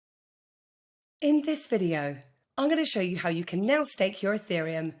In this video, I'm going to show you how you can now stake your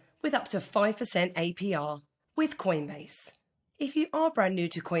Ethereum with up to 5% APR with Coinbase. If you are brand new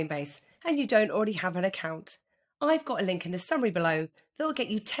to Coinbase and you don't already have an account, I've got a link in the summary below that will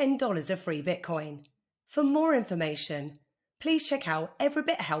get you $10 of free Bitcoin. For more information, please check out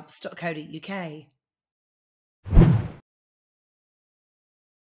everybithelps.co.uk.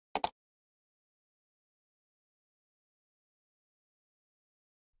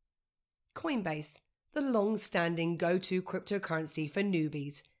 Coinbase, the long-standing go-to cryptocurrency for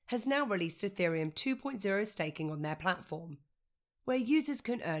newbies, has now released Ethereum 2.0 staking on their platform, where users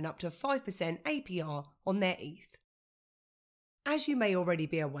can earn up to 5% APR on their ETH. As you may already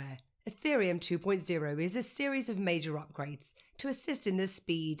be aware, Ethereum 2.0 is a series of major upgrades to assist in the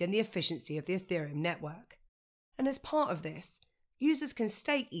speed and the efficiency of the Ethereum network. And as part of this, users can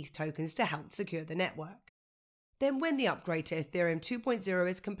stake ETH tokens to help secure the network. Then when the upgrade to Ethereum 2.0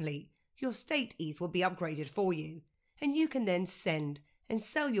 is complete, your staked ETH will be upgraded for you, and you can then send and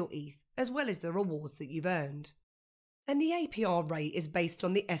sell your ETH as well as the rewards that you've earned. And the APR rate is based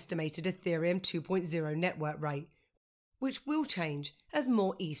on the estimated Ethereum 2.0 network rate, which will change as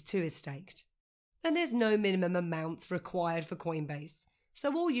more ETH2 is staked. And there's no minimum amounts required for Coinbase,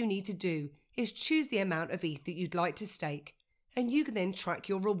 so all you need to do is choose the amount of ETH that you'd like to stake, and you can then track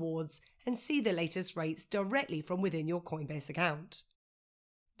your rewards and see the latest rates directly from within your Coinbase account.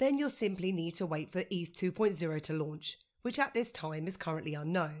 Then you'll simply need to wait for ETH 2.0 to launch, which at this time is currently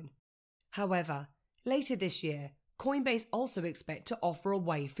unknown. However, later this year, Coinbase also expect to offer a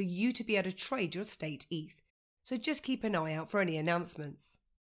way for you to be able to trade your staked ETH, so just keep an eye out for any announcements.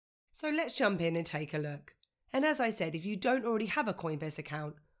 So let's jump in and take a look. And as I said, if you don't already have a Coinbase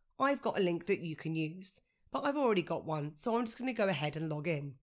account, I've got a link that you can use, but I've already got one, so I'm just going to go ahead and log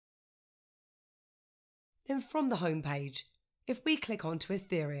in. Then from the home page, if we click onto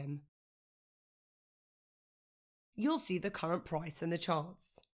Ethereum, you'll see the current price and the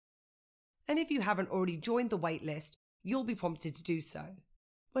charts. And if you haven't already joined the waitlist, you'll be prompted to do so,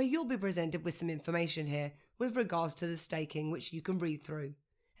 where you'll be presented with some information here with regards to the staking which you can read through,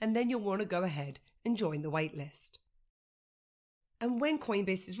 and then you'll want to go ahead and join the waitlist. And when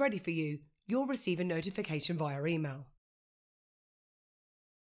Coinbase is ready for you, you'll receive a notification via email.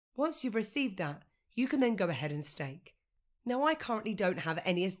 Once you've received that, you can then go ahead and stake. Now, I currently don't have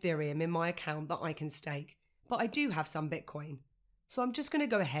any Ethereum in my account that I can stake, but I do have some Bitcoin, so I'm just going to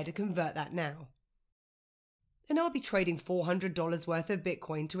go ahead and convert that now. And I'll be trading $400 worth of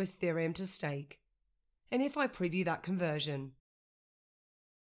Bitcoin to Ethereum to stake. And if I preview that conversion,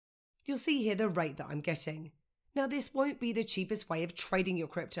 you'll see here the rate that I'm getting. Now, this won't be the cheapest way of trading your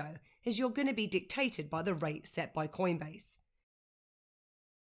crypto, as you're going to be dictated by the rate set by Coinbase.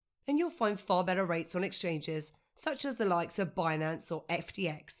 And you'll find far better rates on exchanges such as the likes of Binance or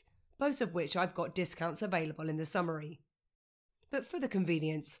FTX, both of which I've got discounts available in the summary. But for the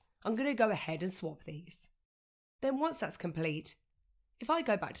convenience, I'm going to go ahead and swap these. Then once that's complete, if I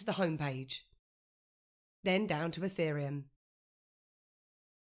go back to the home page, then down to Ethereum,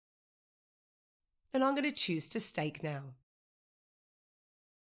 and I'm going to choose to stake now,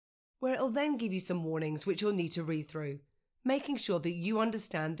 where it'll then give you some warnings which you'll need to read through, making sure that you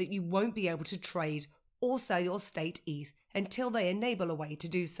understand that you won't be able to trade or sell your staked ETH until they enable a way to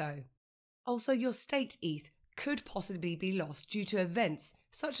do so. Also, your staked ETH could possibly be lost due to events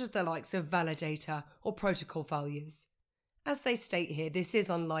such as the likes of validator or protocol failures. As they state here, this is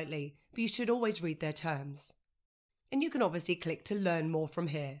unlikely, but you should always read their terms. And you can obviously click to learn more from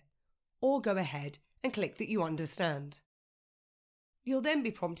here, or go ahead and click that you understand. You'll then be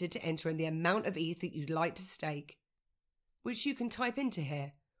prompted to enter in the amount of ETH that you'd like to stake, which you can type into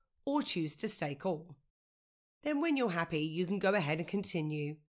here, or choose to stake all. Then when you're happy, you can go ahead and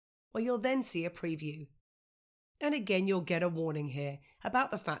continue, where you'll then see a preview. And again, you'll get a warning here about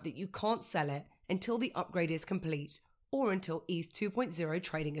the fact that you can't sell it until the upgrade is complete or until ETH 2.0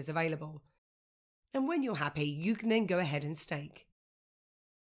 trading is available. And when you're happy, you can then go ahead and stake.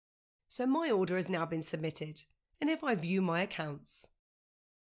 So my order has now been submitted, and if I view my accounts,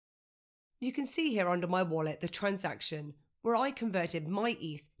 you can see here under my wallet the transaction where I converted my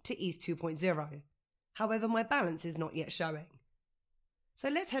ETH to ETH 2.0. However, my balance is not yet showing. So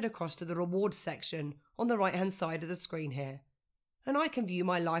let's head across to the rewards section on the right hand side of the screen here, and I can view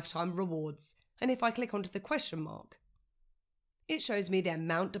my lifetime rewards, and if I click onto the question mark, it shows me the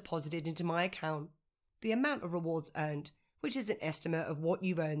amount deposited into my account, the amount of rewards earned, which is an estimate of what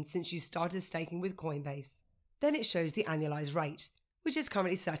you've earned since you started staking with Coinbase. Then it shows the annualized rate, which is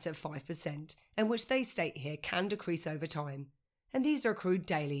currently set at 5%, and which they state here can decrease over time, and these are accrued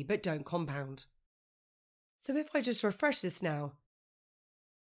daily but don't compound. So if I just refresh this now,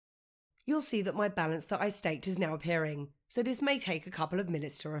 you'll see that my balance that I staked is now appearing, so this may take a couple of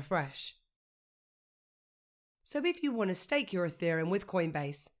minutes to refresh. So if you want to stake your Ethereum with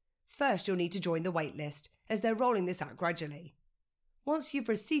Coinbase, first you'll need to join the waitlist, as they're rolling this out gradually. Once you've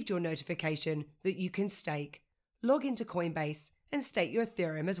received your notification that you can stake, log into Coinbase and stake your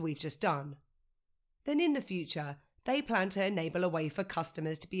Ethereum as we've just done. Then in the future, they plan to enable a way for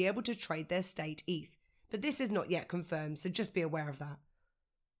customers to be able to trade their staked ETH, but this is not yet confirmed, so just be aware of that.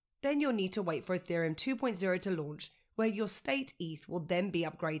 Then you'll need to wait for Ethereum 2.0 to launch, where your staked ETH will then be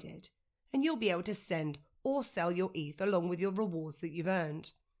upgraded, and you'll be able to send or sell your ETH along with your rewards that you've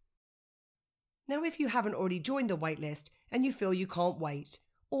earned. Now, if you haven't already joined the waitlist and you feel you can't wait,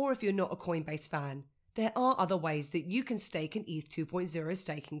 or if you're not a Coinbase fan, there are other ways that you can stake an ETH 2.0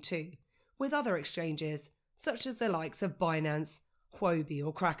 staking too, with other exchanges such as the likes of Binance, Huobi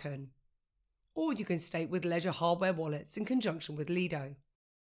or Kraken. Or you can stake with Ledger hardware wallets in conjunction with Lido.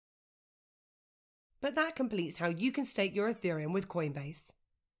 But that completes how you can stake your Ethereum with Coinbase.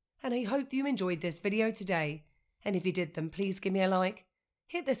 And I hope you enjoyed this video today, and if you did, then please give me a like,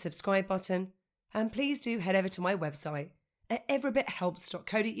 hit the subscribe button, and please do head over to my website at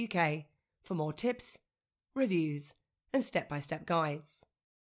everybithelps.co.uk for more tips, reviews and step-by-step guides.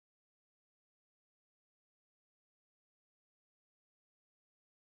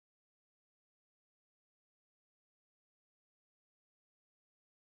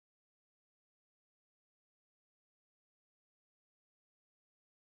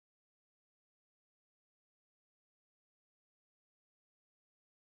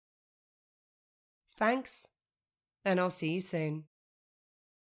 Thanks, and I'll see you soon.